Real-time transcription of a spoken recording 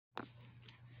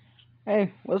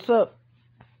Hey, what's up?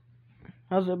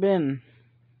 How's it been?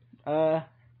 Uh,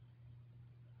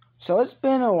 so it's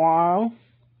been a while.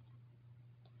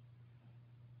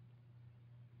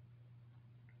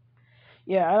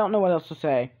 Yeah, I don't know what else to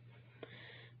say.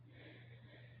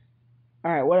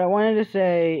 Alright, what I wanted to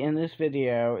say in this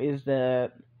video is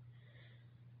that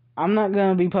I'm not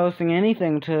gonna be posting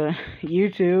anything to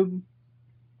YouTube.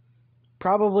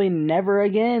 Probably never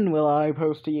again will I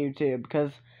post to YouTube,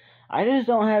 because I just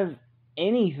don't have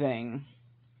anything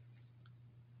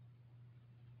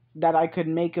that I could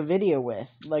make a video with.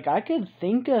 Like, I could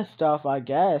think of stuff, I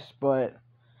guess, but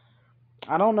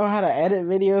I don't know how to edit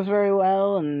videos very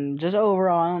well, and just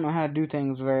overall, I don't know how to do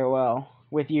things very well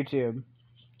with YouTube.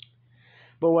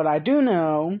 But what I do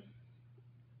know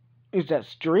is that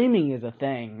streaming is a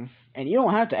thing, and you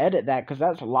don't have to edit that because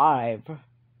that's live.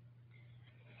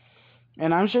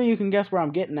 And I'm sure you can guess where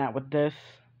I'm getting at with this.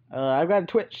 I've got a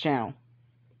Twitch channel.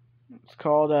 It's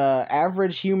called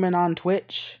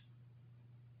AverageHumanOnTwitch.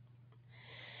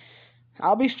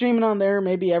 I'll be streaming on there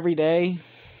maybe every day,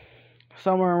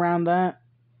 somewhere around that.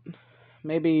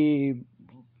 Maybe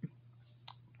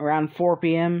around 4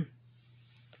 p.m.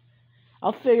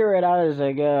 I'll figure it out as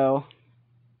I go.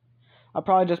 I'll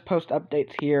probably just post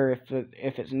updates here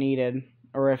if it's needed,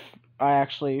 or if I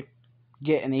actually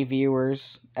get any viewers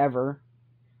ever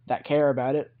that care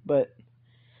about it. But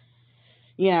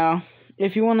you know,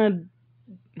 if you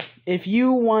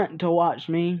want to watch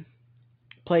me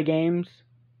play games,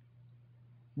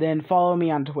 then follow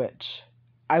me on Twitch.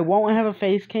 I won't have a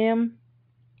face cam,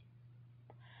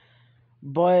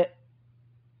 but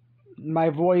my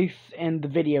voice and the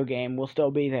video game will still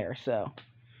be there, so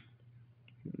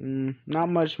not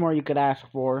much more you could ask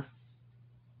for.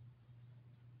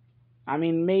 I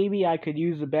mean, maybe I could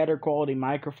use a better quality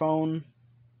microphone,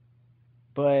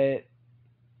 but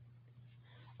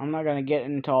I'm not gonna get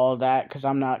into all of that because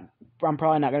I'm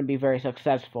probably not gonna be very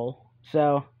successful.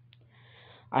 So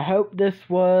I hope this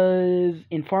was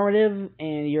informative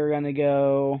and you're gonna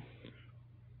go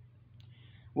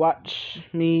watch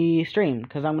me stream,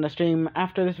 because I'm gonna stream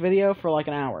after this video for like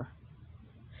an hour.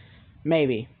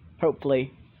 Maybe.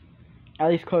 Hopefully. At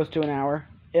least close to an hour.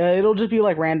 It'll just be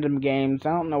like random games. I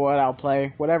don't know what I'll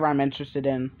play. Whatever I'm interested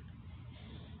in.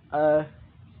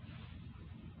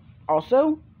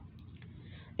 Also,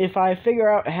 if I figure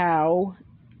out how,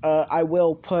 I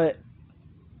will put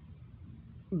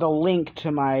the link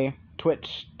to my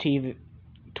Twitch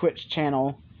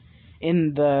channel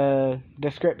in the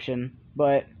description.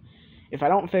 But if I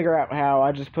don't figure out how,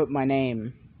 I just put my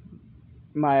name,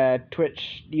 my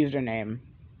Twitch username.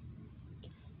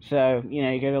 So, you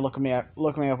know, you gotta look me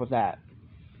up with that.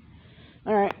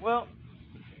 Alright, well,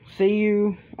 see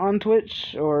you on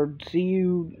Twitch, or see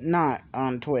you not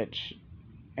on Twitch.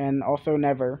 And also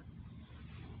never.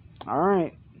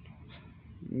 Alright.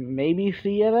 Maybe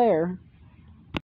see you there.